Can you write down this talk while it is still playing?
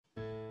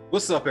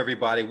What's up,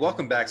 everybody?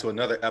 Welcome back to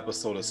another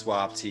episode of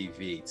Suave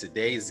TV.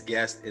 Today's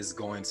guest is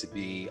going to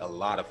be a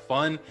lot of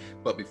fun,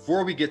 but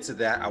before we get to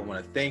that, I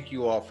want to thank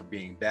you all for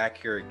being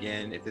back here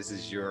again. If this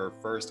is your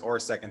first or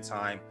second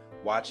time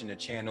watching the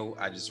channel,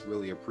 I just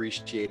really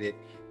appreciate it.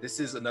 This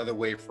is another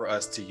way for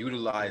us to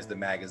utilize the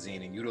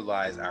magazine and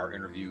utilize our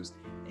interviews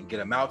and get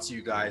them out to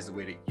you guys the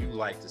way that you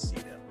like to see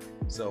them.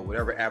 So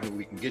whatever avenue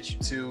we can get you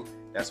to,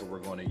 that's what we're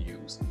going to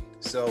use.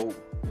 So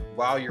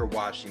while you're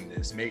watching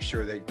this, make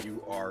sure that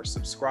you are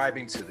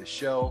subscribing to the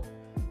show.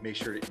 Make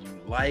sure that you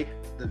like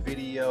the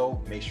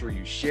video, make sure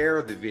you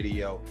share the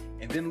video,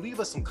 and then leave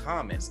us some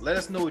comments. Let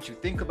us know what you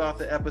think about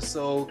the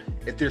episode.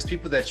 If there's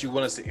people that you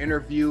want us to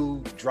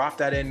interview, drop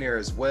that in there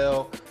as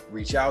well.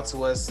 Reach out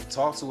to us,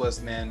 talk to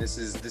us, man. This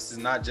is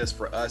not just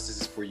for us,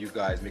 this is for you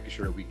guys, making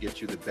sure that we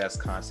get you the best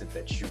content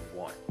that you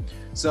want.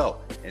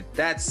 So, and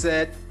that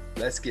said,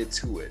 let's get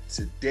to it.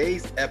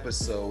 Today's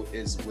episode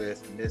is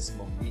with Miss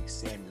Monique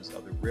Samuels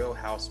of the Real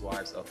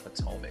Housewives of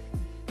Potomac.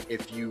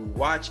 If you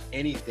watch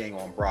anything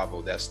on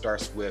Bravo that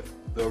starts with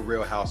the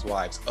Real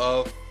Housewives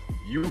of,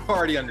 you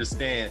already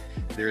understand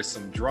there's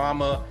some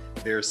drama,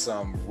 there's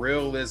some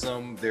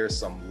realism, there's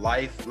some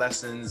life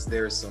lessons,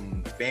 there's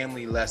some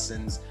family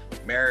lessons,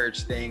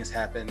 marriage things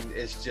happen.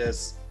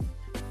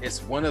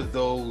 It's one of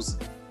those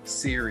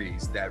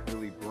series that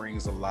really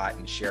brings a lot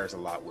and shares a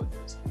lot with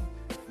us.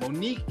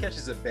 Monique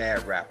catches a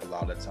bad rap a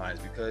lot of times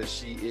because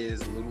she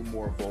is a little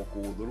more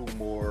vocal, a little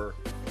more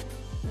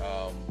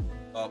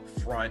up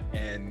front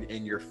and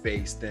in your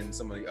face than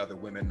some of the other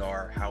women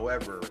are.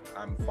 However,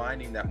 I'm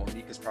finding that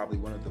Monique is probably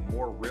one of the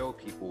more real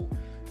people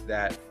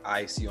that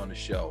I see on the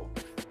show.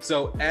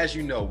 So as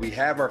you know, we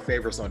have our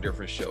favorites on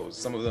different shows.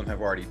 Some of them have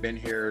already been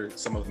here,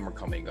 some of them are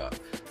coming up.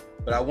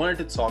 But I wanted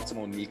to talk to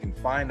Monique and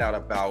find out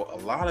about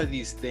a lot of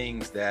these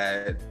things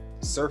that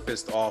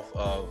surfaced off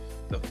of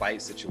the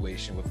fight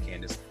situation with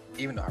Candace.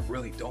 Even though I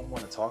really don't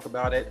want to talk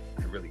about it,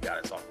 I really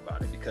got to talk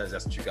about it because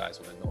that's what you guys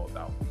want to know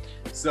about.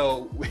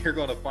 So we're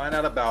going to find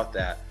out about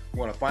that.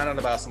 We're going to find out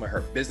about some of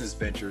her business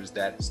ventures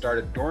that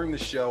started during the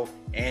show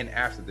and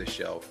after the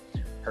show.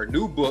 Her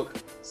new book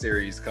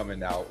series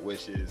coming out,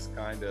 which is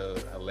kind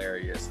of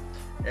hilarious,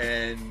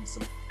 and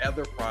some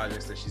other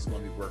projects that she's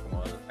going to be working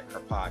on, like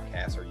her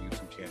podcast, her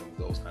YouTube channel,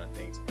 those kind of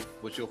things,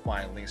 which you'll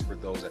find links for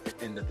those at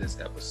the end of this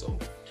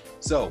episode.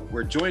 So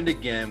we're joined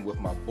again with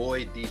my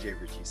boy DJ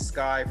Richie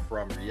Sky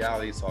from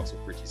Reality Talks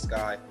with Richie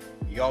Sky.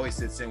 He always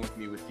sits in with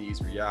me with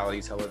these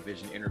reality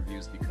television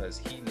interviews because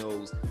he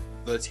knows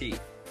the tea.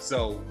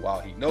 So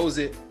while he knows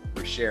it,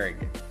 we're sharing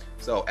it.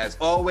 So as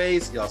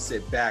always, y'all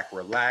sit back,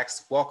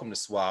 relax. Welcome to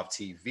Suave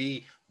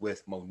TV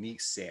with Monique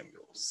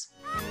Samuels.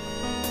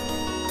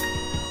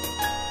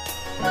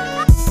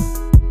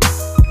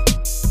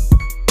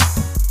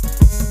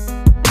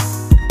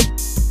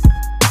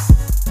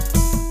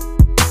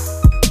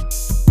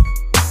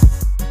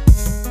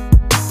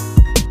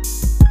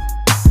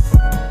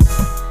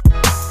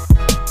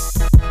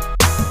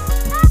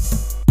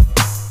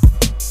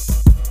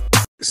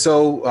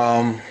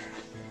 So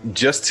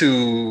just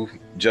to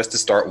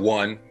start,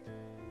 one,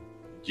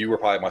 you were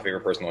probably my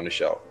favorite person on the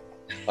show,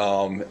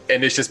 and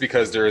it's just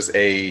because there's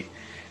a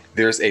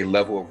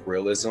level of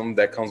realism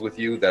that comes with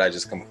you that I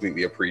just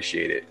completely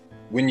appreciated.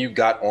 When you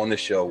got on the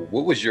show,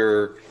 what was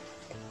your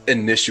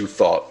initial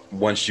thought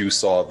once you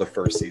saw the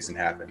first season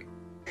happen?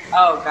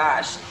 Oh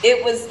gosh,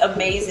 it was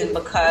amazing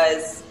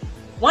because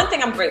one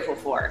thing I'm grateful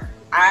for,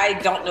 I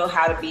don't know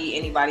how to be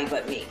anybody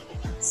but me.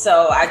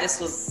 So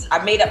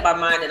I made up my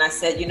mind and I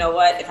said, you know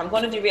what, if I'm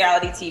going to do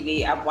reality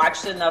TV, I've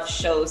watched enough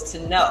shows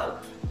to know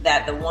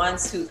that the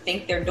ones who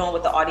think they're doing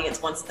what the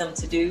audience wants them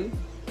to do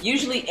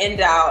usually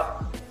end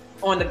out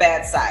on the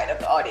bad side of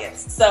the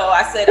audience. So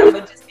I said, I'm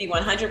going to just be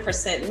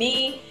 100%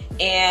 me,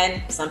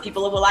 and some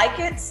people will like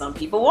it, some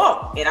people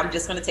won't. And I'm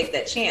just going to take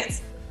that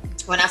chance.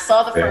 When I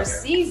saw the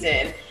first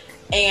season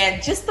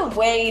and just the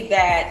way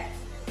that,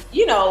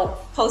 you know,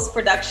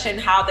 post-production,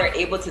 how they're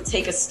able to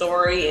take a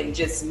story and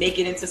just make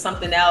it into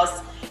something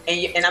else.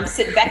 And I'm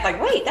sitting back like,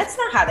 wait, that's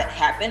not how that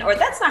happened, or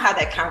that's not how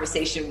that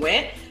conversation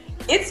went.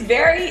 It's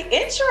very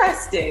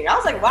interesting. I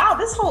was like, wow,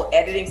 this whole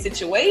editing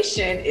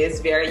situation is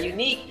very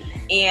unique.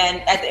 And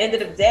at the end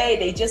of the day,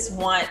 they just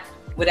want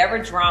whatever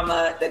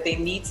drama that they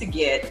need to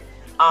get.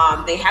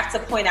 They have to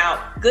point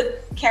out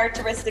good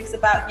characteristics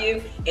about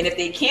you. And if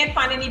they can't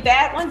find any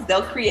bad ones,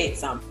 they'll create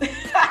some.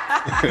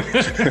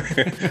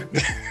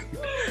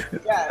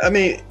 Yeah. I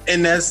mean,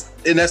 and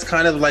that's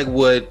kind of like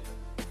what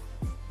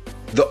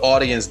the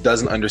audience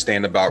doesn't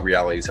understand about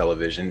reality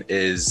television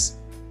is,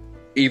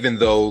 even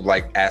though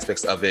like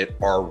aspects of it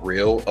are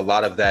real, a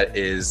lot of that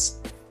is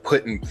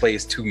put in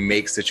place to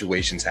make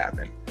situations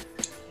happen.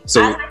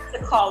 So I like to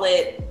call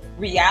it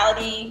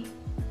reality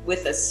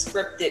with a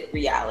scripted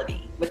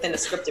reality, within a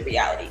scripted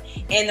reality.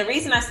 And the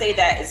reason I say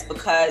that is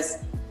because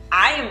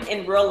I am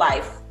in real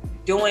life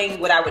doing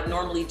what I would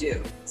normally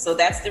do. So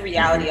that's the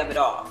reality of it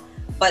all.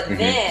 But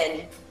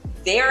then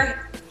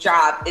their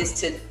job is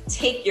to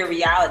take your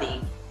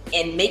reality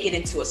and make it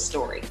into a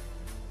story.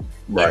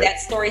 Right. And that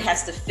story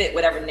has to fit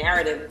whatever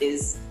narrative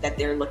is that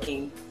they're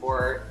looking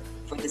for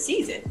the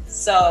season.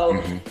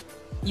 So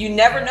you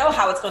never know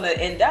how it's going to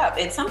end up.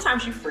 And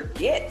sometimes you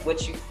forget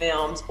what you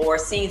filmed or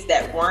scenes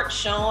that weren't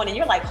shown. And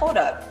you're like, hold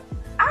up,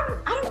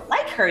 I don't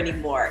like her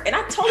anymore. And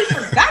I totally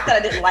forgot that I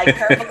didn't like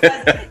her because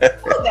I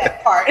didn't know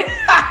that part.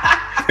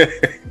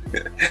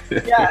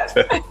 Yes.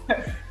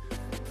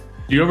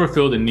 Do you ever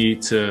feel the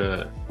need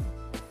to,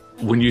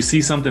 when you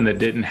see something that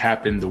didn't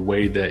happen the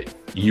way that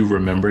you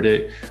remembered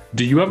it,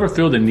 do you ever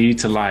feel the need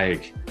to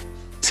like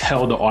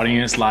tell the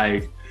audience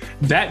like,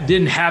 that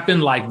didn't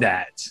happen like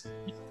that?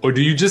 Or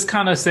do you just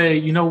kind of say,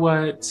 you know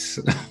what,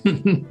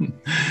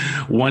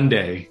 one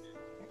day?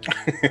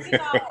 You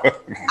know,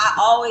 I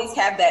always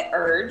have that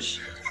urge,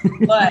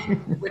 but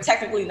we're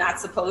technically not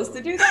supposed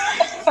to do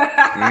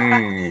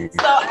that.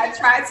 So I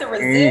try to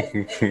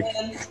resist.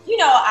 And, you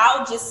know,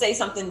 I'll just say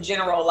something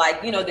general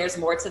like, you know, there's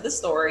more to the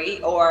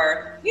story,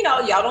 or, you know,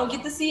 y'all don't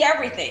get to see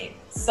everything.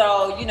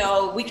 So, you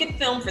know, we could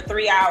film for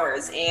 3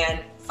 hours and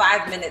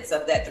 5 minutes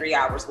of that 3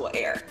 hours will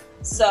air.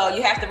 So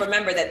you have to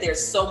remember that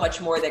there's so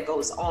much more that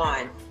goes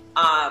on.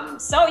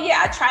 So yeah,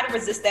 I try to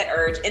resist that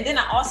urge. And then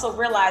I also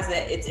realize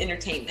that it's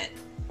entertainment.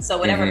 So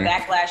whatever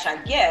backlash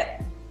I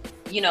get,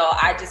 you know,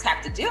 I just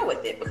have to deal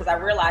with it because I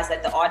realize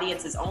that the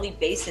audience is only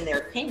basing their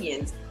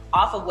opinions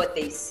off of what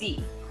they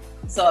see.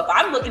 So if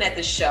I'm looking at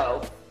the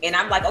show and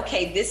I'm like,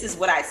 okay, this is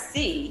what I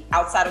see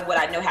outside of what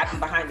I know happened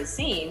behind the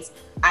scenes,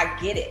 I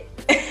get it.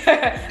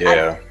 Yeah. I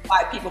know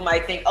why people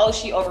might think, oh,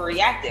 she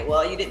overreacted.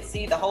 Well, you didn't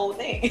see the whole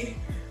thing.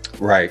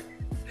 Right.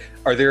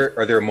 Are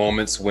there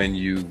moments when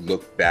you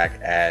look back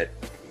at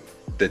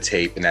the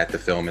tape and at the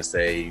film and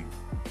say,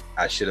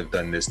 I should have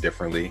done this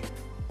differently?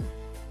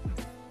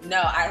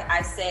 No,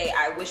 I say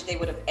I wish they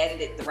would have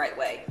edited the right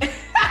way.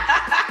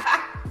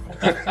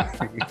 That's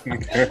nothing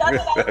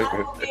I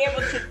won't be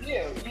able to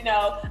do. You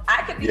know,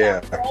 I could be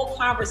having a whole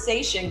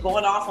conversation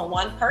going off on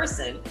one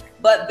person,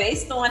 but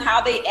based on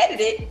how they edit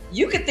it,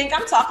 you could think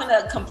I'm talking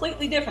to a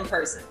completely different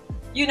person.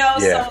 You know,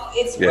 so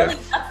it's really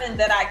nothing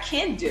that I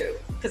can do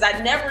because I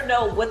never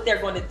know what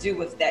they're going to do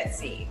with that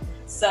scene.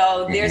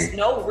 So there's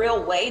no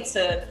real way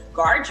to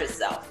guard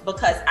yourself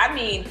because, I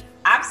mean,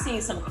 I've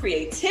seen some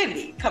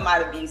creativity come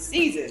out of these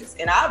seasons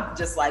and I'm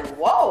just like,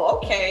 whoa,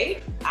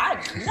 okay.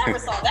 I never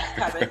saw that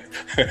coming.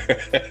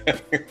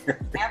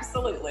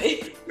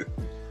 Absolutely.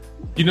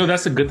 You know,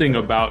 that's a good thing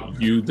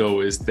about you though,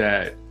 is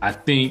that I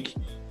think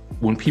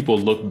when people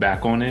look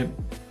back on it,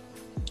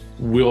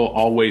 we'll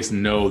always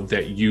know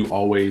that you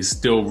always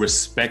still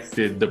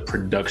respected the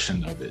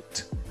production of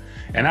it.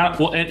 And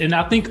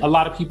I think a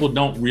lot of people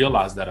don't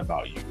realize that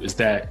about you, is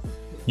that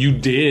you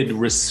did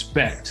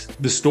respect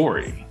the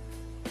story.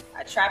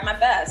 I tried my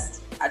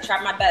best.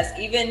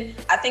 Even,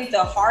 I think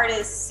the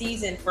hardest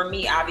season for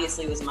me,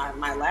 obviously, was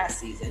my last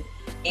season.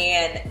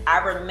 And I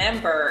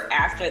remember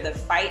after the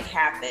fight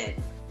happened,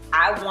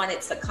 I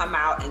wanted to come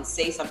out and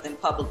say something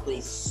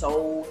publicly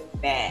so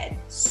bad,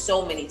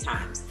 so many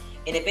times.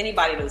 And if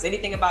anybody knows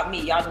anything about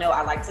me, y'all know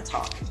I like to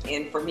talk.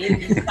 And for me to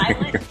be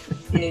silent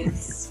is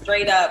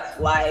straight up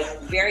like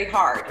very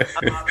hard.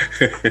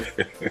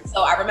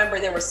 So I remember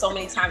there were so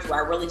many times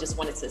where I really just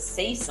wanted to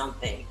say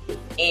something.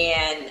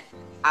 And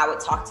I would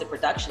talk to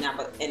production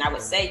and I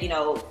would say, you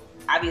know,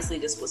 obviously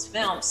this was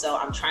filmed, so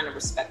I'm trying to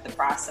respect the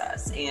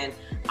process. And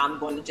I'm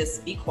going to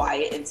just be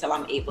quiet until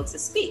I'm able to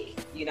speak,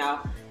 you know?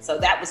 So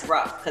that was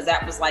rough because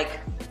that was like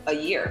a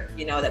year,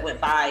 you know, that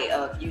went by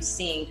of you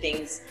seeing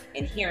things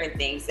and hearing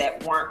things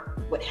that weren't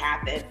what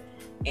happened.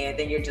 And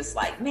then you're just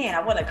like, man,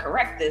 I want to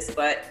correct this,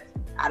 but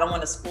I don't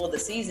want to spoil the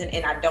season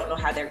and I don't know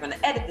how they're going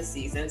to edit the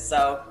season.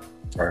 So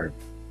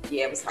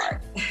yeah, it was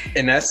hard.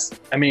 And that's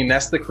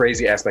the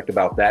crazy aspect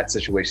about that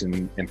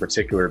situation in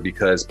particular,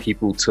 because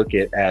people took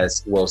it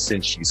as, well,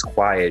 since she's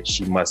quiet,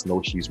 she must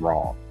know she's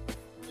wrong.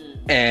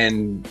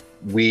 And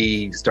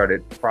we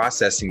started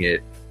processing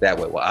it that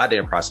way. Well, I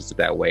didn't process it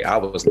that way. I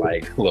was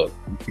like, look,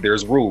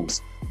 there's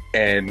rules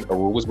and a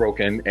rule was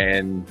broken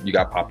and you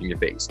got popped in your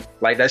face.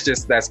 Like,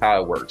 that's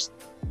how it works.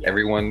 Yeah.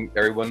 Everyone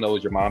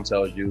knows your mom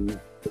tells you,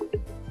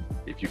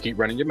 if you keep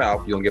running your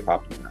mouth, you'll get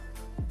popped in your mouth.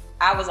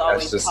 I was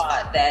always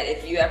taught that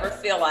if you ever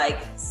feel like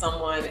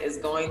someone is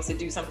going to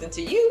do something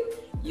to you,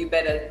 you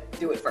better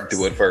do it first.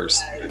 Do it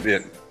first.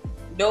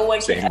 No one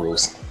Same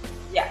rules.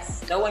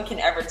 Yes. No one can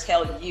ever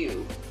tell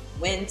you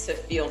when to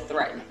feel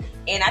threatened.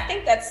 And I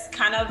think that's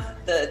kind of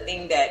the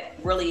thing that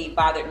really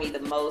bothered me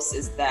the most,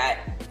 is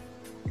that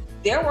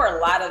there were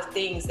a lot of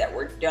things that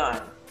were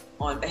done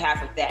on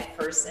behalf of that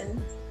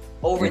person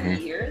over the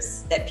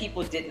years that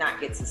people did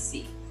not get to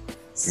see.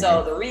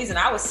 So the reason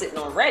I was sitting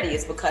on Ready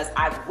is because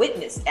I've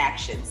witnessed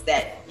actions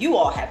that you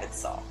all haven't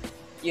saw,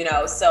 you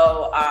know?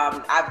 So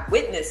I've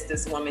witnessed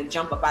this woman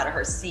jump up out of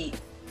her seat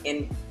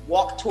and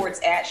walk towards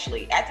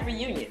Ashley at the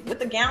reunion with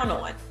the gown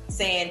on,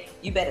 saying,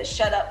 you better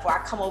shut up before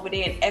I come over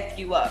there and F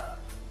you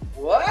up.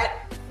 What?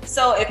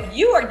 So if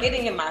you are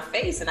getting in my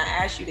face and I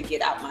ask you to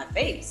get out my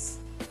face,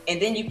 and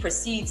then you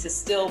proceed to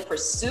still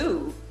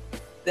pursue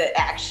the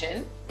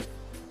action,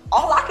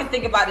 all I can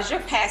think about is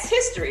your past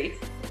history.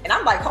 And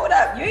I'm like, hold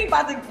up, you ain't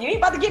about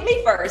to get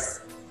me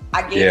first.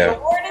 I gave you a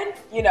warning,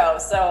 you know.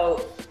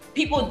 So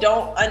people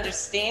don't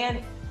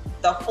understand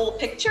the full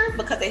picture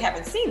because they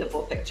haven't seen the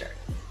full picture.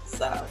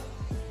 So,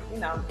 you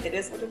know, it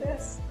is what it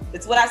is.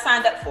 It's what I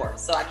signed up for,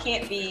 so I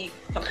can't be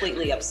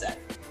completely upset.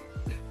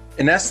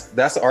 And that's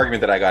the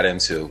argument that I got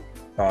into.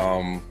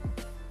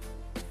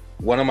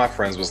 One of my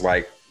friends was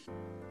like,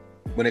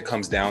 when it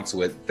comes down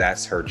to it,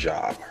 that's her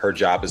job. Her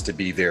job is to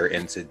be there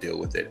and to deal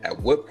with it. At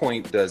what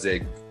point does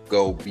it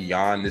go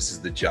beyond this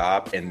is the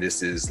job and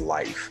this is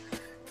life?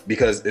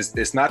 Because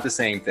it's not the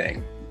same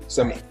thing.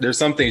 There's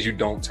some things you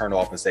don't turn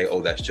off and say,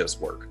 oh, that's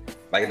just work.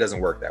 Like, it doesn't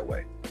work that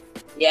way.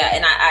 Yeah,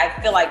 and I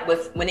feel like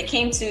when it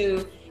came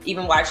to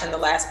even watching the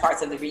last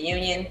parts of the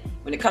reunion,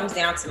 when it comes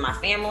down to my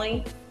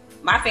family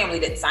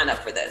didn't sign up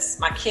for this.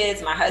 My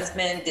kids, my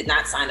husband did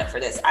not sign up for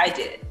this. I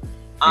did.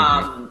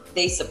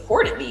 They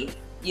supported me,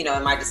 you know,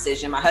 in my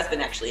decision. My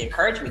husband actually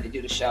encouraged me to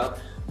do the show.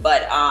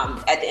 But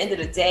at the end of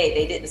the day,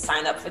 they didn't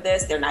sign up for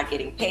this. They're not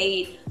getting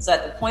paid. So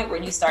at the point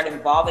where you start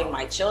involving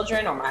my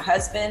children or my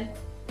husband,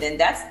 then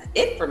that's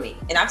it for me.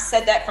 And I've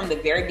said that from the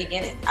very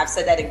beginning. I've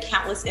said that in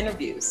countless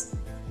interviews.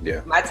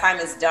 Yeah. My time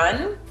is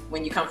done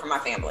when you come from my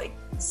family,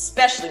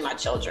 especially my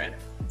children.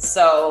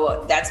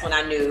 So that's when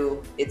I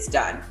knew it's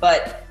done.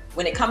 But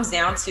when it comes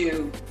down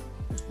to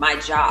my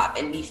job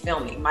and me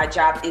filming, my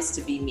job is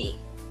to be me.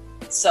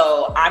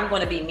 So I'm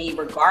going to be me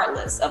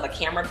regardless of a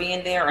camera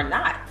being there or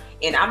not.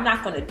 And I'm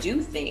not going to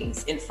do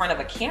things in front of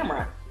a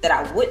camera that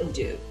I wouldn't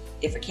do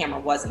if a camera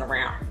wasn't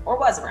around or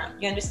was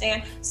around. You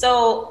understand?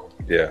 So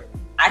yeah,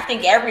 I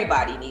think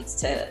everybody needs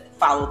to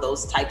follow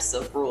those types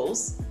of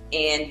rules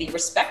and be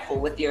respectful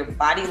with your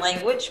body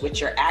language, with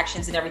your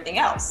actions and everything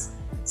else.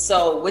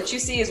 So what you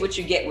see is what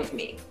you get with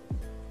me.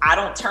 I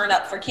don't turn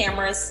up for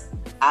cameras.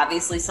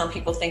 Obviously, some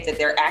people think that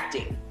they're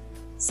acting.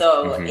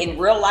 So in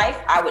real life,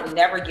 I would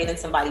never get in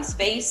somebody's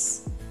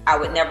face. I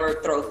would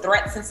never throw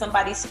threats in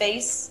somebody's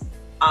face.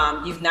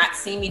 You've not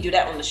seen me do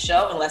that on the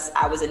show unless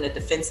I was in a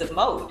defensive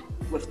mode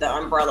with the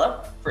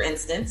umbrella, for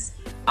instance.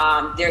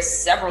 There's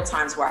several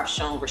times where I've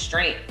shown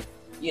restraint,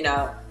 you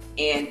know,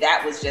 and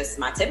that was just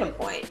my tipping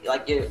point.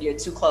 Like, you're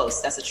too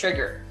close. That's a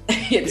trigger.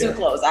 You're too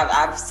close.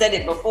 I've said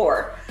it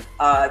before.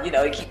 You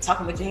know, you keep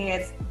talking with your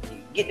hands,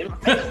 you get in my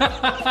face.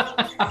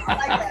 I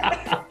like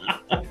that.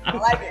 I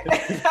like it.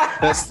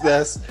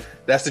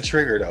 That's the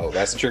trigger, though.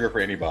 That's the trigger for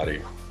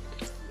anybody.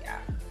 Yeah.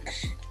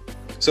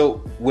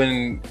 So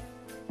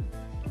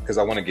because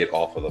I want to get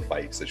off of the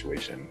fight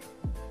situation,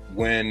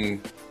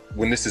 when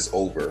this is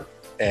over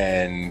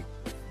and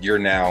you're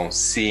now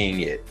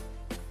seeing it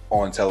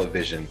on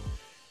television,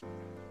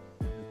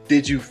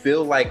 did you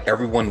feel like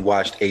everyone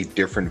watched a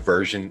different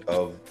version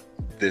of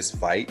this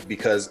fight?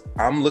 Because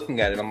I'm looking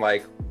at it, I'm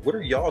like, what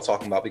are y'all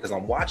talking about? Because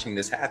I'm watching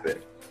this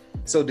happen.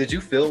 So did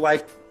you feel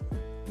like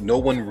no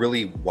one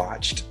really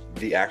watched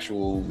the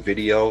actual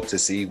video to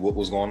see what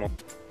was going on?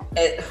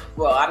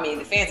 Well, I mean,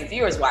 the fans and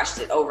viewers watched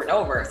it over and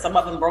over. Some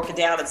of them broke it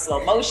down in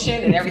slow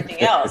motion and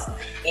everything else.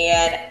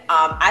 And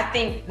I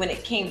think when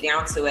it came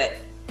down to it,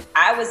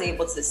 I was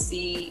able to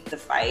see the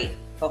fight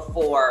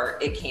before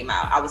it came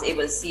out. I was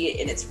able to see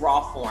it in its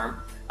raw form.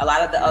 A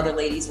lot of the other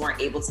ladies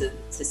weren't able to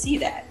see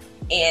that.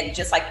 And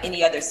just like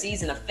any other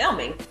season of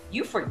filming,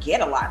 you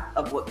forget a lot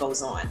of what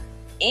goes on.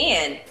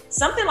 And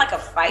something like a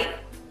fight,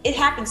 it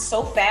happens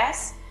so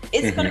fast,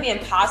 it's going to be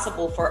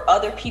impossible for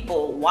other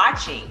people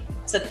watching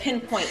to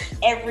pinpoint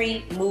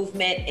every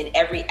movement and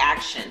every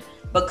action,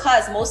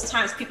 because most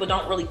times people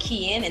don't really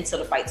key in until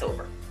the fight's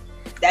over.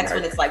 That's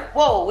when it's like,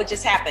 whoa, what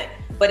just happened?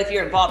 But if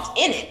you're involved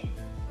in it,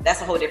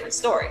 that's a whole different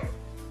story.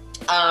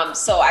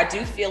 So I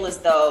do feel as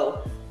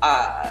though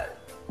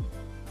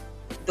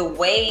the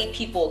way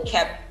people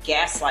kept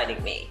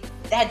gaslighting me,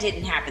 that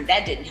didn't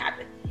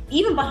happen.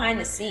 Even behind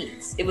the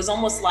scenes, it was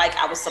almost like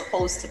I was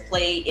supposed to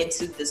play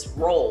into this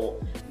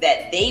role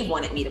that they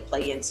wanted me to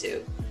play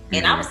into.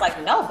 And I was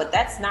like, no, but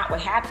that's not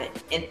what happened.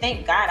 And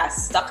thank God I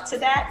stuck to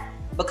that,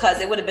 because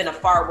it would have been a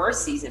far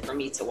worse season for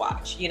me to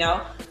watch, you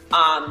know?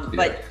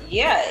 But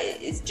yeah,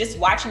 it's just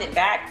watching it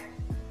back.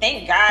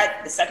 Thank God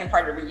the second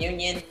part of the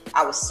reunion,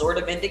 I was sort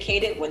of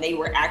vindicated when they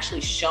were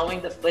actually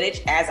showing the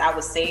footage as I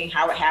was saying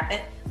how it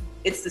happened.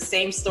 It's the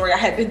same story I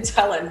had been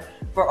telling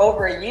for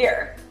over a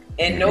year.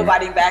 And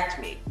nobody backed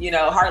me, you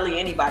know, hardly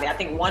anybody. I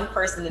think one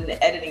person in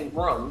the editing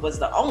room was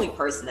the only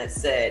person that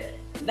said,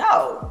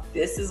 no,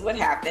 this is what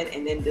happened,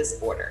 and in this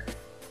order.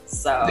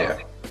 So,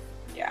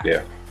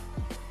 yeah.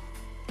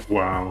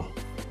 Wow.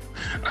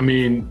 I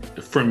mean,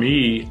 for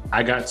me,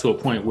 I got to a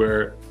point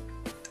where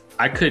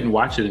I couldn't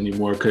watch it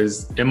anymore,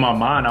 because in my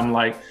mind, I'm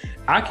like,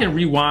 I can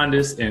rewind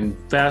this and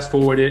fast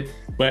forward it.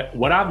 But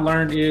what I've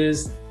learned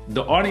is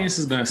the audience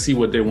is going to see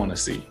what they want to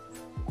see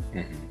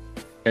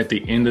at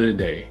the end of the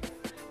day.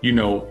 You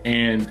know,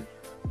 and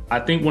I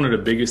think one of the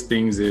biggest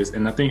things is,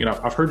 and I think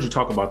I've heard you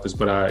talk about this,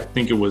 but I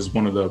think it was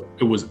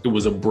it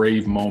was a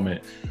brave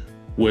moment,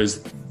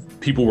 was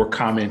people were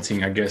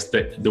commenting, I guess,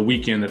 that the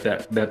weekend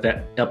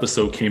that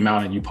episode came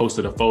out and you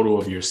posted a photo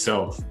of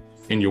yourself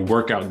in your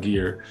workout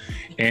gear.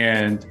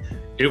 And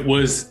it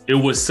was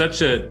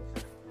such a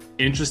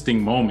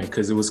interesting moment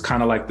because it was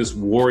kind of like this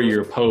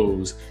warrior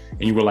pose.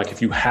 And you were like,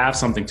 if you have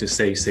something to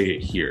say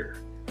it here.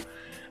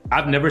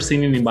 I've never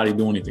seen anybody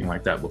do anything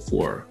like that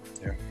before.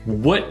 Yeah.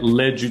 What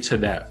led you to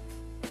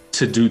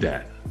do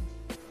that?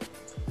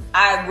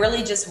 I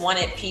really just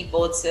wanted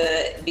people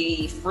to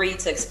be free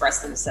to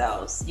express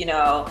themselves. You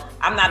know,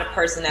 I'm not a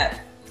person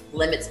that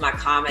limits my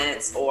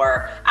comments,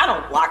 or I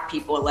don't block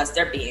people unless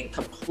they're being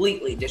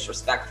completely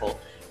disrespectful.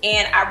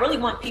 And I really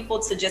want people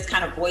to just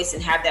kind of voice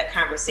and have that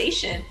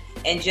conversation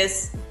and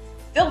just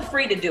feel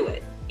free to do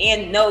it.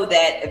 And know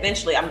that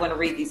eventually I'm going to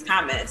read these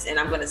comments and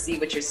I'm going to see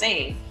what you're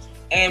saying.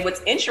 And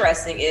what's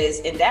interesting is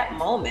in that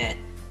moment,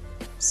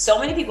 so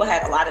many people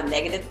had a lot of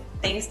negative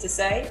things to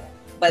say.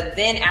 But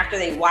then after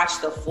they watch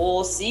the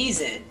full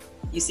season,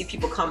 you see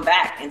people come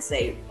back and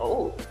say,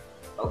 oh,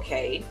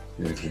 okay.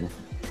 Mm-hmm.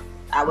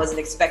 I wasn't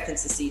expecting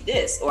to see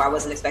this, or I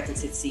wasn't expecting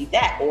to see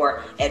that.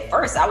 Or at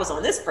first I was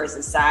on this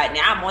person's side,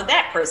 now I'm on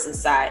that person's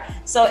side.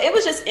 So it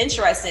was just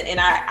interesting. And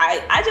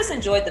I just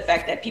enjoyed the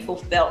fact that people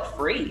felt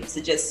free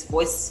to just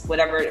voice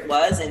whatever it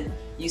was. And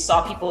you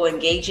saw people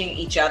engaging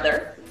each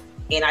other,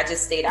 and I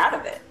just stayed out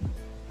of it.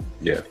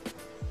 Yeah.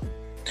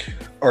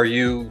 Are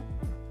you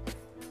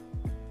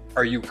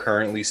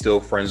currently still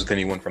friends with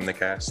anyone from the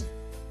cast?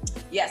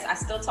 Yes, I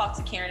still talk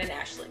to Karen and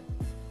Ashley.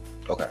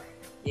 Okay.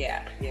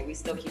 Yeah, we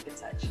still keep in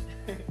touch.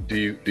 Do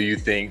you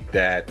think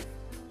that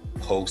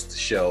post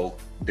show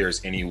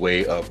there's any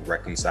way of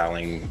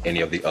reconciling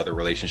any of the other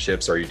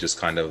relationships, or are you just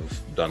kind of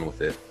done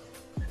with it?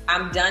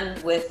 I'm done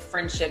with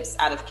friendships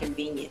out of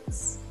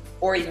convenience,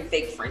 or even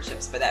fake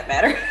friendships for that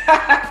matter.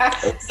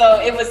 So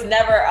it was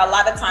never, a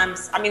lot of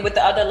times, I mean, with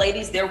the other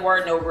ladies, there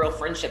were no real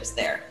friendships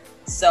there.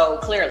 So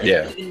clearly,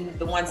 even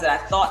the ones that I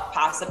thought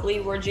possibly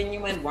were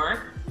genuine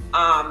weren't.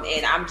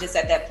 And I'm just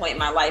at that point in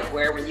my life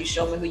where when you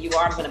show me who you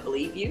are, I'm going to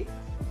believe you.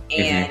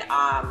 And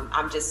I'm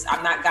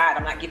not God.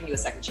 I'm not giving you a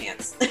second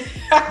chance.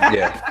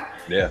 Yeah.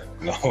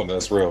 No,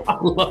 that's real. I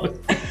love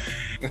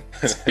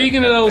it.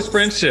 Speaking of those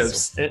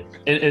friendships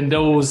and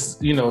those,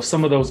 you know,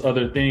 some of those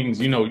other things,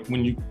 you know,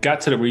 when you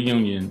got to the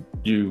reunion,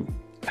 you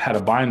had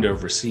a binder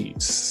of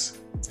receipts.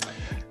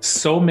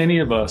 So many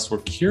of us were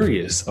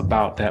curious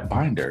about that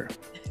binder.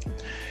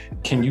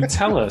 Can you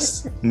tell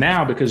us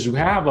now, because you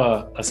have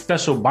a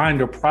special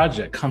binder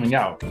project coming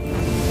out?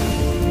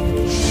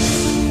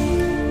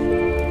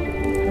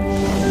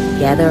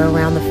 Gather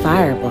around the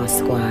fire, Boss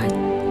Squad.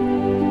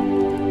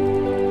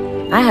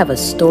 I have a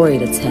story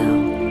to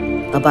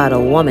tell about a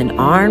woman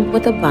armed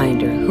with a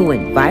binder who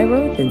went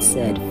viral and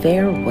said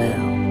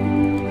farewell.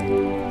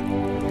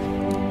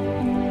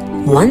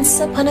 Once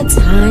upon a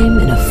time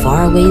in a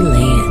faraway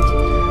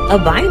land, a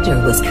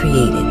binder was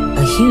created,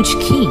 a huge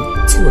key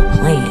to a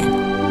plan.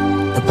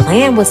 The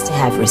plan was to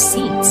have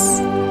receipts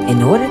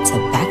in order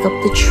to back up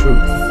the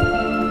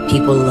truth.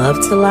 People love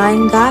to lie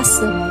and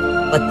gossip,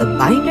 but the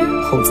binder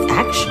holds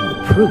actual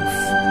proof.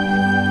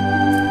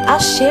 I'll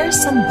share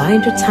some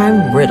binder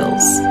time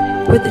riddles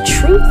where the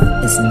truth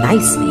is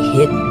nicely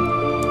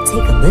hidden.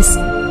 Take a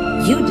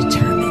listen. You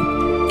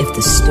determine if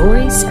the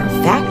stories are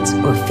fact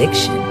or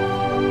fiction.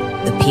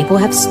 The people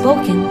have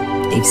spoken.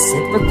 They've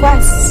sent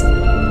requests.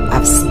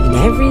 I've seen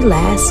every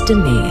last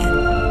demand.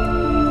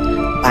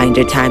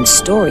 Binder Time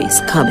stories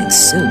coming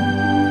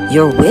soon.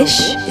 Your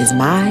wish is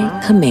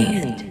my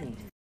command.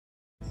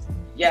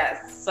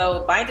 Yes,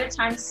 so Binder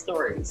Time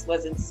Stories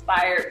was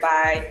inspired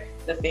by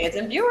the fans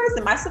and viewers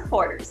and my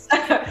supporters.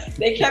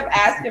 They kept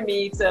asking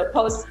me to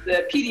post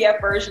the PDF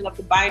version of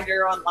the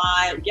binder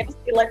online, give us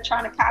the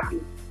electronic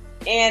copy.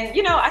 And,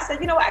 you know, I said,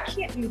 you know what, I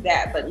can't do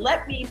that, but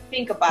let me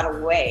think about a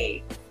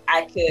way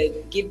I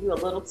could give you a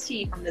little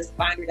tea from this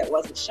binder that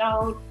wasn't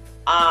shown,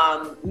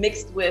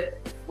 mixed with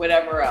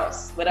whatever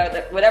else,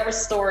 whatever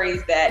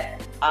stories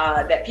that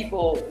that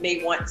people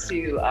may want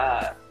to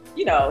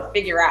you know,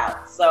 figure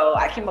out. So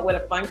I came up with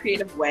a fun,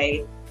 creative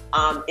way.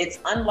 It's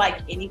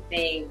unlike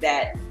anything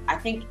that I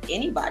think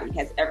anybody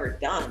has ever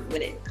done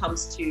when it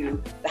comes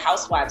to the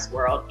housewives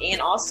world,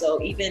 and also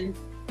even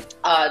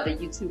the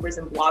YouTubers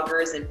and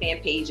bloggers and fan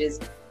pages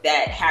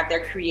that have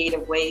their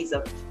creative ways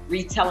of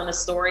retelling a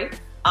story.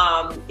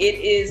 It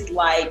is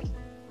like,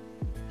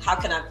 how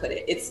can I put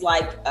it? It's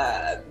like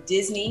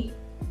Disney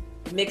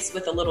mixed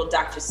with a little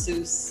Dr.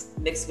 Seuss,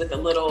 mixed with a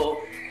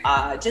little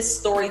just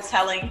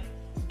storytelling.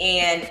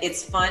 And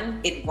it's fun,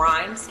 it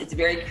rhymes, it's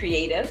very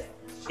creative,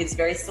 it's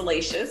very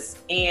salacious,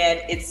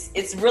 and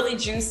it's really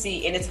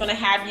juicy, and it's gonna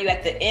have you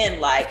at the end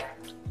like,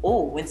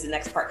 oh, when's the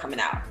next part coming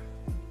out?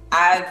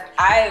 I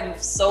am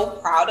so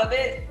proud of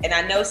it, and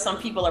I know some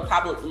people are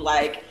probably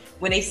like,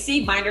 when they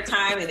see Binder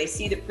Time and they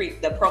see the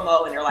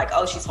promo and they're like,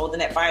 oh, she's holding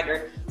that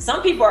binder.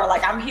 Some people are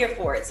like, I'm here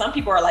for it. Some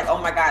people are like, oh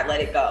my God,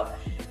 let it go.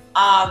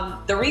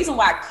 The reason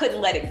why I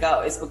couldn't let it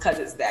go is because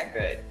it's that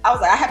good. I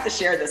was like, I have to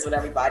share this with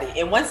everybody.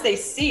 And once they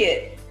see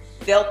it,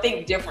 they'll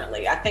think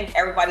differently. I think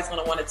everybody's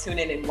gonna wanna tune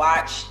in and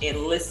watch and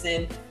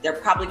listen. They're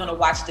probably gonna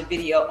watch the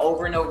video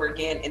over and over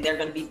again, and they're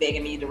gonna be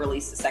begging me to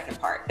release the second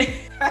part.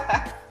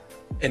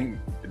 And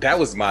that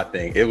was my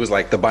thing. It was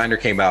like the binder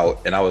came out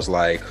and I was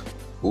like,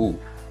 ooh.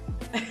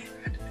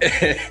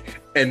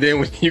 And then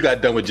when you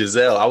got done with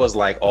Giselle, I was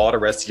like, all the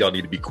rest of y'all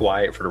need to be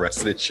quiet for the rest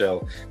of the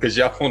show because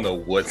y'all don't know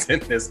what's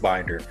in this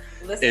binder.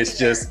 Listen, it's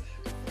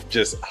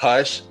just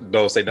hush.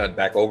 Don't say nothing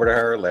back over to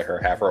her. Let her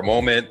have her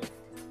moment.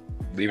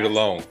 Leave it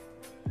alone.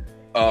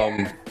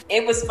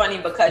 It was funny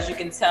because you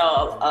can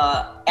tell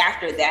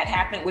after that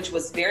happened,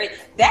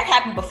 that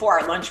happened before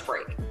our lunch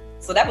break.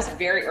 So that was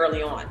very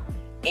early on.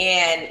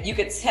 And you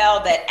could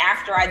tell that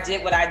after I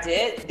did what I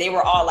did, they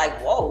were all like,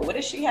 whoa, what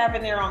does she have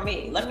in there on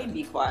me? Let me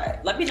be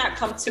quiet. Let me not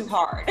come too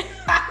hard.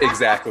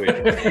 Exactly.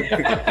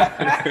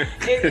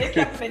 it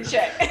kept them in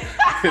check.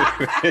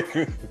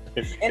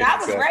 And I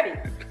was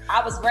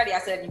ready. I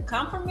said, if you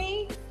come for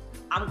me,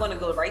 I'm going to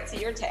go right to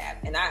your tab.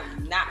 And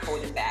I'm not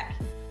holding back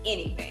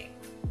anything.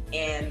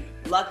 And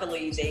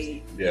luckily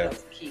they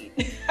keyed.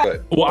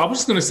 Well, I was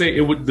just going to say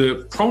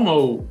the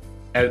promo,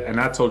 and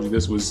I told you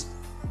this was,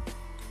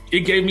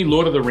 it gave me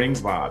Lord of the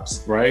Rings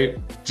vibes, right?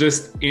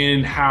 Just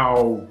in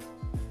how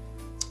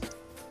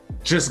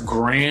just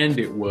grand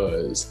it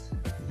was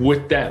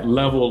with that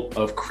level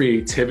of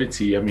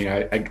creativity. I mean,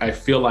 I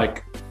feel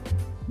like,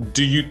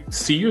 do you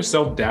see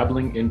yourself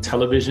dabbling in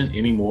television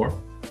anymore?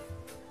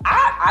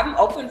 I'm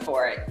open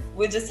for it.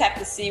 We'll just have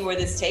to see where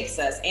this takes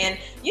us. And,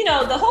 you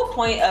know, the whole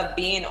point of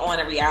being on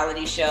a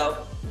reality show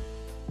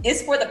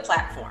is for the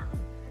platform.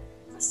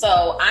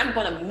 So I'm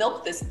going to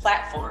milk this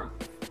platform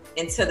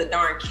until the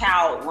darn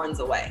cow runs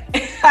away.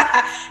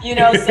 You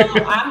know, so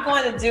I'm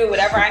going to do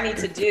whatever I need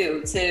to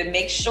do to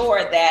make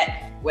sure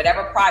that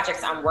whatever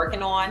projects I'm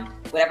working on,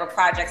 whatever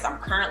projects I'm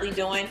currently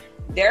doing,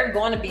 they're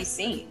going to be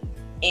seen.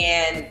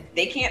 And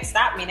they can't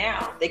stop me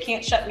now. They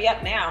can't shut me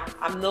up now.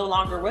 I'm no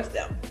longer with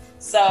them.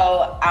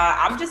 So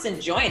I'm just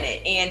enjoying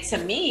it. And to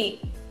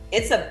me,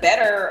 it's a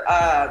better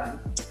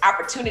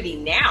opportunity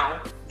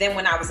now than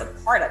when I was a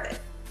part of it,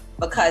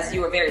 because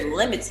you were very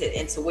limited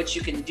into what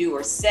you can do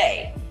or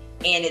say.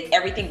 And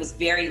everything was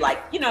very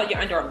like, you know, you're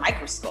under a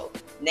microscope.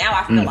 Now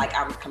I feel like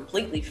I'm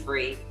completely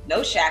free,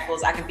 no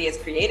shackles. I can be as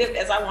creative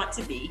as I want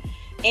to be.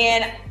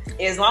 And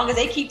as long as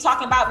they keep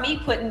talking about me,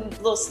 putting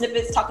little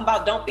snippets, talking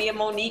about Don't Be a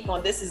Monique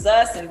on This Is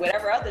Us and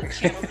whatever other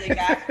channels they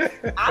got,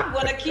 I'm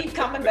going to keep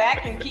coming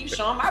back and keep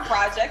showing my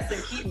projects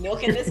and keep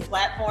milking this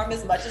platform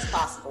as much as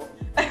possible.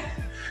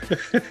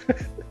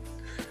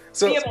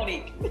 So, be a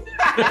Monique.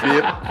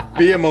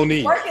 Be a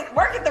Monique. Work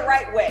it the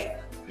right way.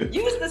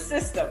 Use the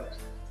system.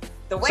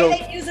 The way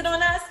they use it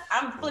on us,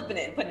 I'm flipping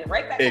it and putting it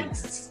right back on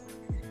us.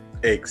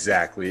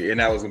 Exactly. And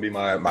that was going to be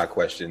my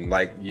question.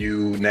 Like,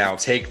 you now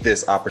take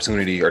this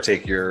opportunity or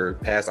take your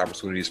past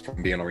opportunities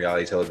from being on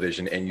reality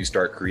television and you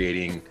start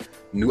creating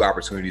new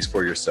opportunities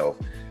for yourself.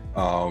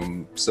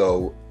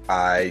 So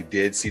I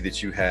did see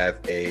that you have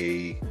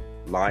a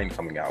line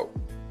coming out.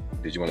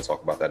 Did you want to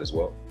talk about that as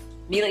well?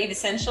 Mila Eve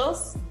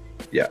Essentials?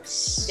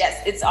 Yes.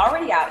 Yes, it's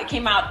already out. It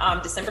came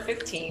out December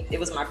 15th. It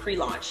was my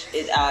pre-launch.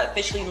 It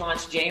officially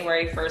launched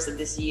January 1st of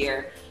this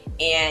year,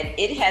 and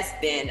it has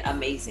been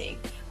amazing.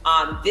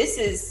 This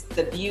is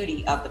the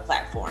beauty of the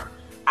platform.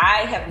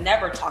 I have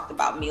never talked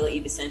about Mila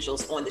Eve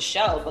Essentials on the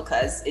show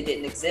because it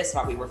didn't exist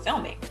while we were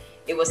filming.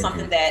 It was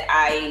something that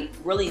I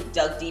really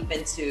dug deep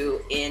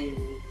into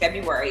in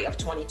February of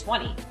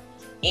 2020.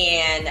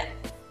 And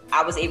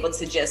I was able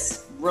to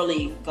just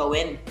really go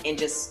in and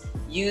just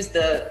use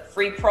the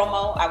free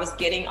promo I was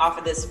getting off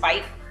of this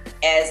fight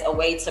as a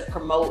way to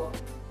promote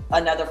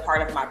another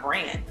part of my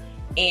brand.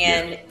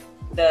 And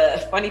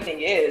the funny thing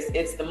is,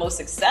 it's the most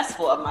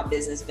successful of my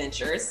business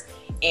ventures,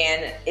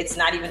 and it's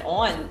not even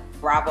on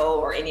Bravo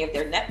or any of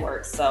their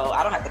networks, so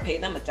I don't have to pay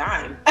them a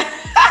dime.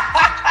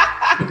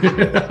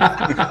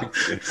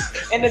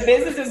 And the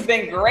business has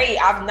been great.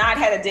 I've not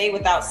had a day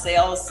without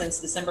sales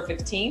since December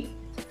 15th.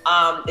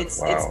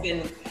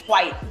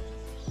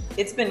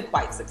 It's been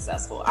quite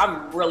successful.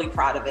 I'm really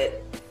proud of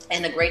it.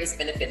 And the greatest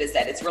benefit is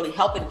that it's really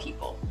helping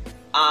people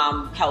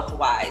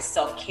health-wise,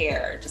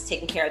 self-care, just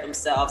taking care of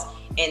themselves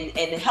and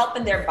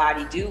helping their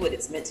body do what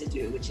it's meant to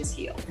do, which is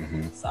heal.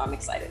 So I'm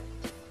excited.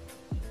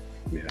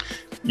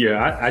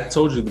 Yeah, I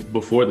told you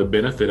before, the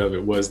benefit of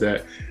it was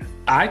that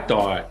I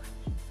thought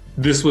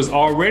this was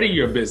already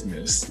your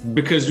business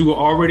because you were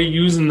already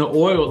using the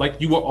oil, like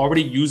you were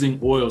already using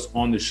oils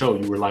on the show.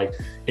 You were like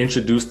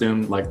introduced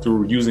them like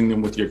through using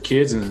them with your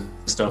kids and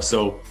stuff.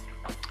 So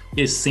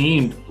it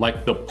seemed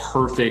like the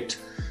perfect,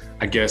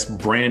 I guess,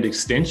 brand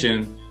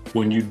extension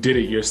when you did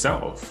it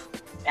yourself.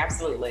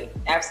 Absolutely.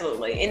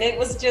 Absolutely. And it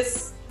was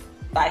just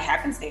by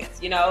happenstance,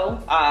 you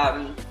know,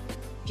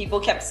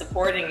 people kept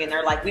supporting and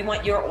they're like, we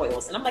want your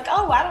oils. And I'm like,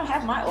 oh, I don't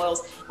have my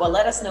oils. Well,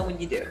 let us know when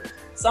you do.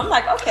 So I'm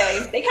like,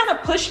 okay, they kind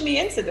of pushed me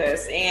into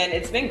this and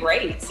it's been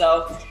great.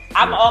 So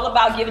I'm all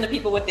about giving the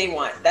people what they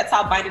want. That's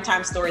how Binder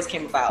Time Stories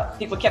came about.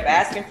 People kept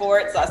asking for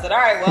it. So I said, all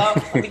right, well,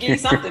 let me give you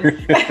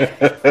something.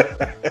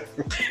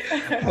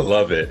 I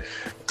love it.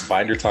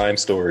 Binder Time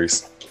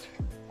Stories.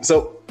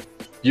 So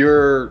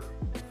your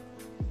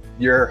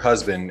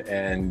husband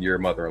and your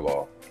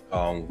mother-in-law,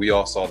 we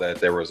all saw that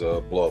there was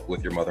a blow up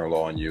with your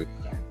mother-in-law and you.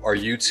 Are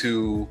you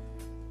two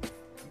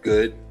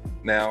good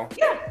now?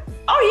 Yeah.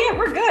 Oh yeah,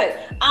 we're good.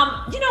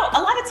 You know,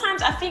 a lot of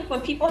times I think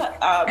when people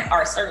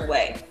are a certain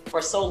way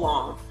for so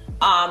long,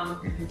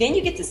 then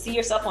you get to see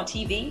yourself on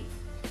TV.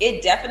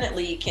 It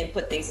definitely can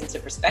put things into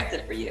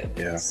perspective for you.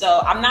 Yeah. So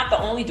I'm not the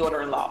only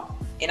daughter-in-law,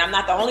 and I'm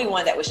not the only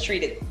one that was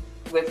treated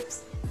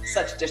with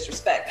such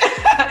disrespect.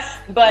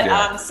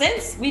 But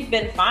since we've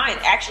been fine,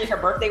 actually her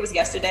birthday was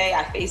yesterday.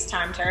 I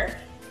FaceTimed her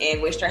and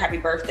wished her happy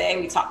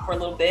birthday. We talked for a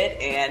little bit,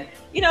 and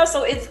you know,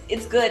 so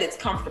it's good, it's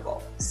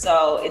comfortable.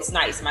 So it's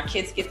nice. My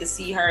kids get to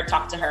see her and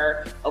talk to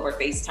her over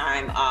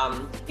FaceTime.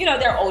 You know,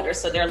 they're older,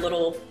 so they're a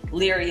little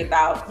leery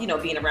about, you know,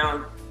 being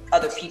around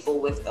other people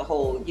with the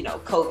whole, you know,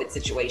 COVID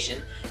situation.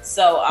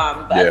 So,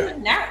 but other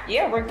than that,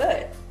 yeah, we're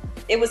good.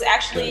 It was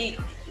actually,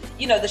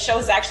 you know, the show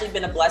has actually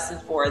been a blessing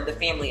for the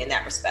family in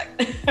that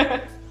respect.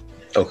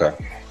 Okay.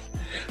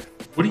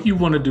 What do you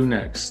want to do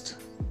next?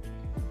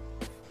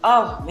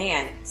 Oh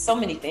man, so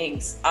many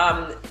things.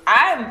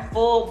 I'm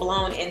full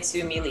blown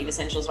into Mila Eve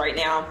Essentials right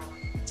now,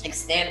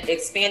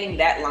 expanding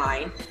that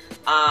line.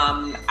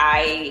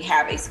 I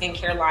have a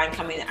skincare line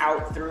coming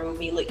out through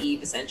Mila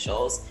Eve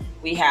Essentials.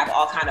 We have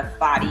all kind of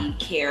body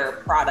care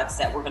products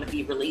that we're going to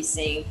be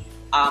releasing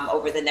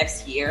over the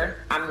next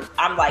year.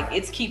 I'm like,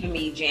 it's keeping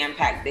me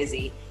jam-packed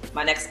busy.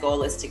 My next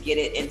goal is to get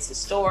it into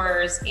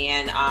stores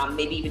and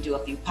maybe even do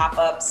a few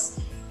pop-ups.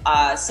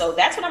 So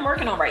that's what I'm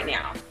working on right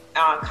now.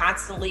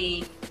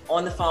 Constantly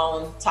on the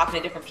phone, talking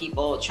to different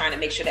people, trying to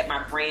make sure that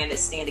my brand is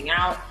standing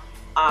out.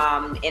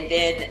 And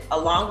then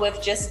along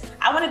with just,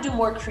 I want to do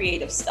more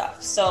creative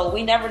stuff. So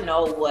we never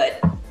know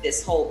what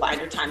this whole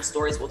Binder Time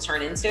Stories will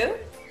turn into.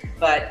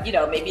 But, you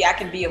know, maybe I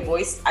can be a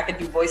voice, I could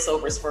do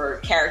voiceovers for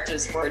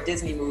characters for a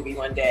Disney movie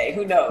one day,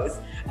 who knows?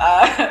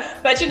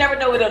 But you never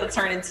know what it'll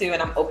turn into,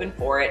 and I'm open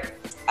for it.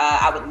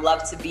 I would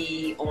love to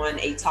be on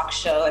a talk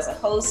show as a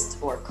host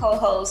or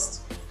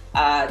co-host.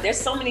 There's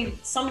so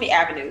many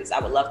avenues I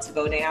would love to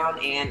go down,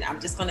 and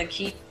I'm just gonna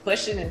keep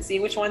pushing and see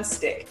which ones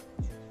stick.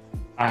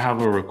 I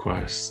have a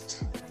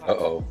request.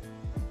 Uh-oh.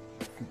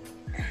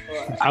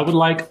 I would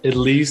like at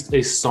least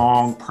a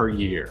song per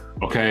year,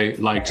 okay?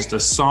 Like just a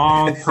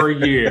song per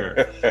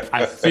year.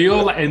 I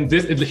feel, and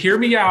this, hear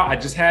me out,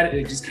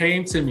 it just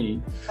came to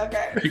me.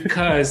 Okay.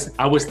 Because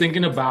I was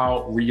thinking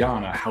about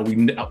Rihanna, how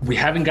we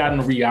haven't gotten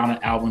a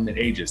Rihanna album in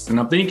ages. And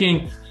I'm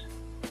thinking,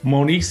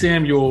 Monique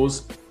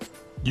Samuels,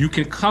 you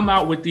can come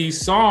out with these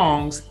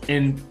songs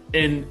and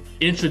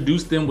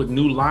introduce them with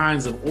new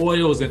lines of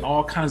oils and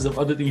all kinds of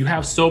other things. You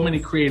have so many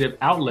creative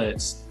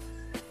outlets.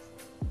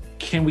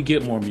 Can we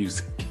get more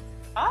music?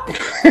 Oh,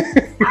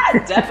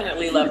 I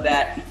definitely love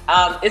that.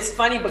 It's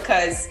funny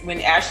because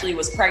when Ashley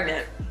was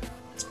pregnant,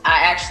 I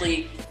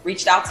actually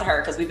reached out to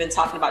her because we've been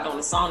talking about doing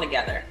a song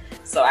together.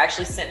 So I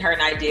actually sent her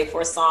an idea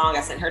for a song.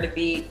 I sent her the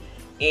beat,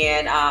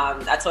 and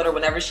I told her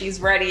whenever she's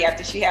ready,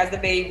 after she has the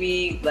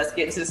baby, let's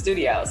get into the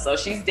studio. So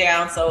she's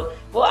down. So,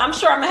 well, I'm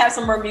sure I'm gonna have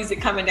some more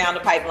music coming down the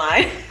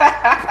pipeline.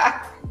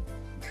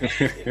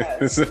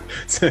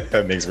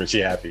 That makes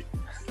Richie happy.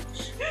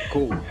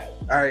 Cool.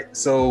 All right,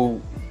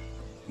 so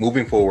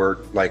moving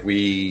forward, like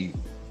we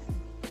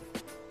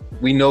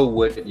know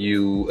what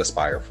you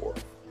aspire for.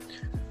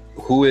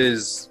 Who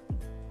is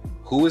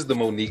the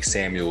Monique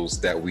Samuels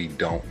that we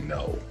don't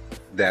know,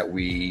 that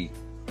we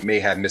may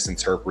have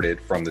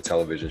misinterpreted from the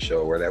television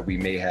show, or that we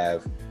may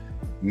have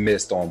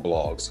missed on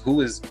blogs?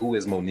 Who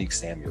is Monique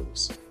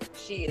Samuels?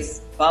 She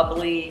is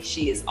bubbly.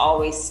 She is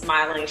always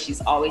smiling.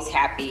 She's always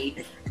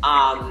happy.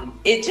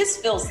 It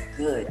just feels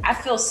good. I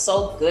feel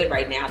so good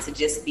right now to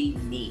just be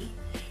me.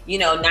 You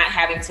know, not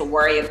having to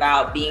worry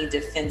about being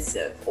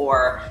defensive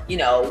or, you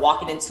know,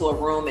 walking into a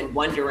room and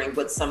wondering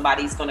what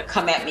somebody's going to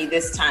come at me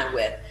this time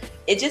with.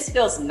 It just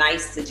feels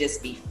nice to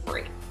just be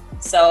free.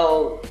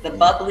 So the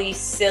bubbly,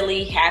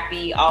 silly,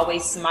 happy,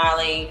 always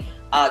smiling,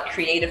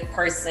 creative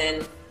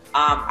person.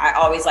 I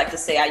always like to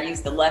say I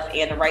use the left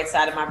and the right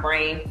side of my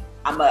brain.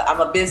 I'm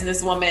a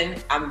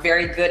businesswoman. I'm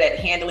very good at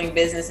handling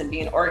business and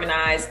being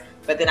organized,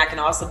 but then I can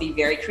also be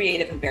very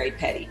creative and very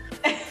petty.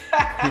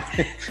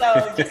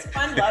 So just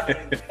fun loving.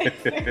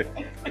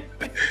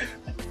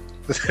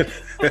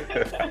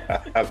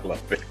 I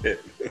love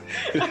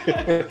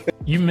it.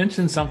 You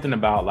mentioned something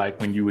about like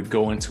when you would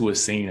go into a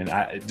scene,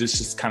 and this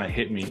just kind of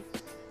hit me.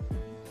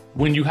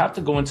 When you have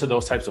to go into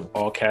those types of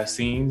all cast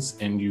scenes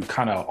and you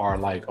kind of are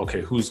like, okay,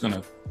 who's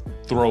gonna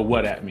throw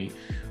what at me?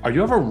 Are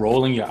you ever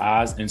rolling your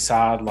eyes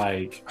inside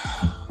like,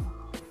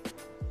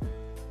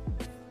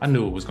 I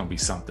knew it was gonna be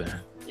something?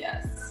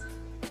 Yes,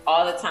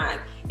 all the time.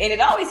 And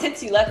it always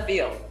hits you left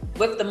field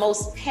with the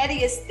most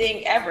pettiest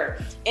thing ever.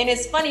 And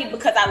it's funny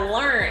because I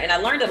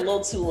learned it a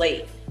little too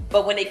late.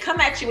 But when they come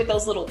at you with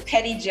those little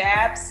petty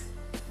jabs,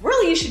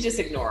 really you should just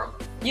ignore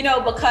them. You know,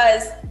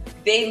 because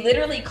they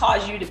literally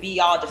cause you to be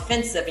all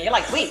defensive. And you're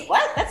like, wait,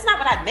 what? That's not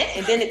what I meant.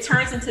 And then it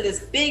turns into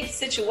this big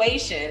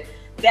situation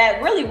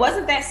that really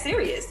wasn't that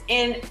serious.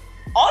 And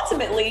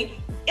ultimately,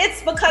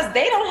 it's because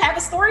they don't have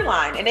a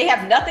storyline and they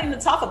have nothing to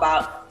talk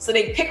about. So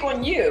they pick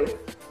on you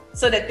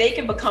so that they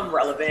can become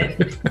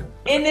relevant.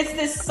 And it's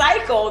this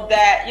cycle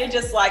that you're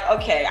just like,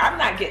 okay, I'm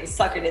not getting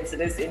suckered into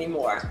this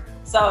anymore.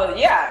 So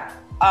yeah,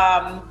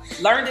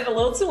 learned it a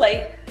little too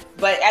late,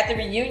 but at the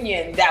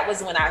reunion, that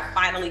was when I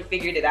finally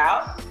figured it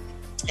out.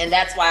 And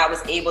that's why I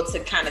was able to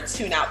kind of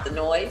tune out the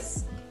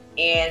noise.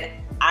 And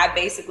I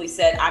basically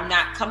said, I'm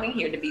not coming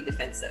here to be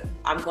defensive.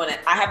 I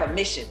have a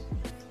mission,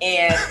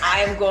 and I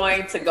am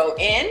going to go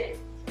in,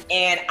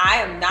 and I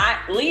am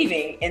not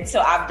leaving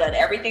until I've done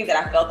everything that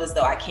I felt as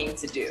though I came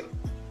to do.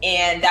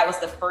 And that was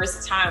the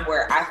first time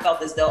where I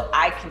felt as though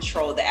I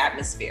controlled the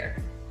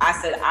atmosphere. I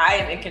said, I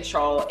am in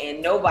control,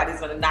 and nobody's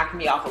going to knock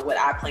me off of what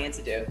I plan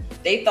to do.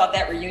 They thought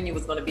that reunion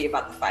was going to be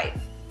about the fight.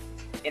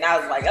 And I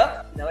was like,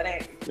 oh, no, it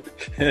ain't.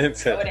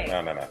 No, it ain't.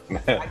 No.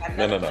 I got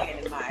another plan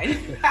in mind.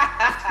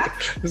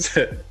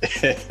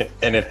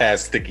 And it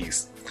has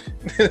stickies.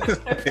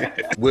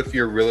 With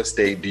your real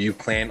estate, do you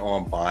plan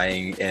on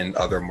buying in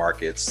other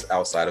markets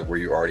outside of where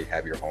you already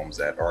have your homes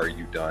at, or are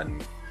you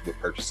done with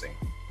purchasing?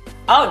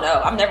 Oh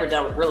no, I'm never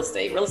done with real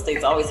estate. Real estate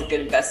is always a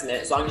good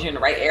investment as long as you're in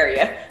the right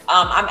area.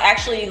 I'm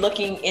actually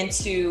looking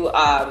into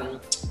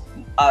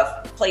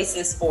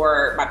places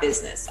for my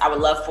business. I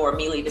would love for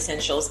Me Leave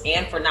Essentials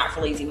and for Not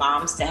for Lazy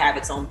Moms to have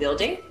its own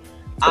building.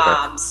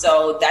 Okay.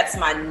 So that's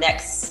my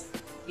next,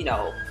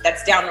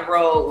 that's down the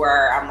road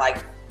where I'm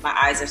like, my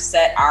eyes are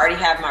set. I already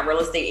have my real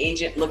estate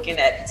agent looking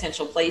at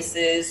potential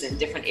places and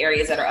different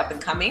areas that are up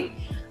and coming.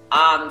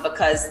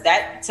 Because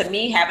that, to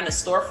me, having a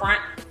storefront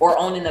or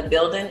owning a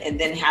building and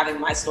then having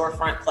my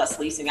storefront plus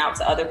leasing out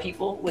to other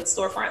people with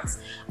storefronts,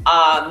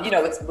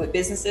 with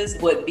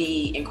businesses would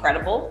be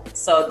incredible.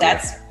 So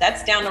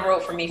that's down the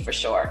road for me for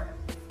sure.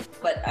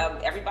 But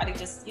everybody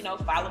just,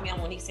 follow me on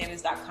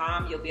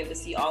MoniqueSanders.com. You'll be able to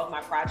see all of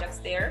my projects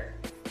there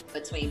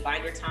between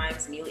Binder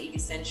Times, Me Leave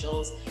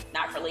Essentials,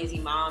 Not for Lazy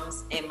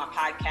Moms, and my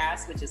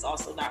podcast, which is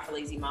also Not for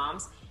Lazy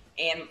Moms.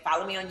 And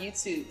follow me on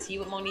YouTube, Tea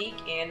with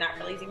Monique and Not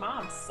for Lazy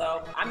Moms.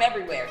 So I'm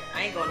everywhere.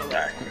 I ain't going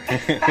nowhere.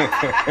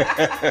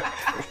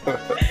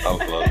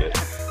 I love it.